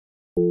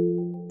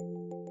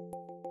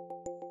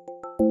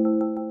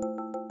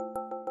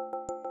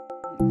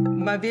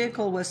My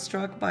vehicle was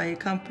struck by a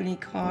company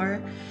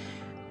car,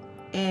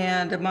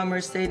 and my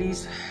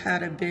Mercedes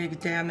had a big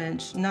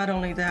damage. Not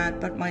only that,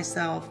 but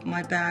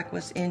my back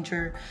was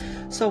injured,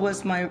 so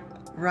was my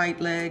right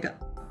leg.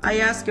 I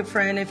asked a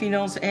friend if he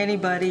knows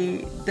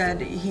anybody that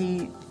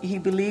he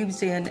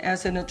believes in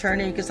as an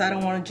attorney, because I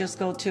don't want to just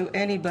go to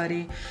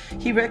anybody.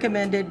 He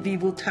recommended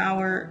Vivu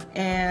Tower,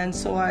 and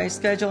so I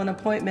scheduled an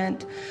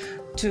appointment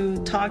to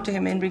talk to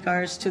him in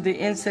regards to the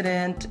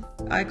incident.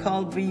 I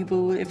called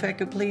Vivu if I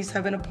could please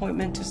have an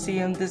appointment to see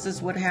him. This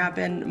is what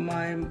happened.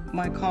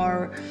 My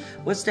car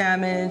was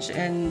damaged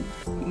and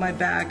my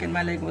back and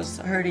my leg was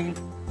hurting.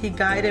 He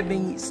guided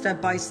me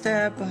step by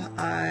step.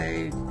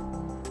 I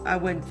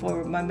went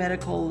for my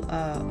medical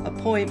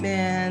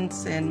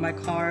appointments and my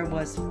car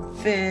was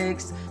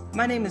fixed.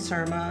 My name is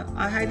Irma.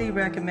 I highly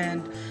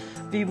recommend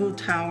Vivu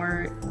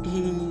Tower.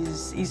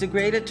 He's a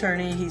great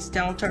attorney. He's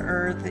down to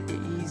earth.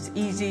 He's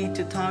easy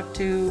to talk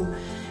to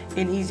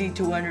and easy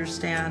to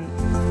understand.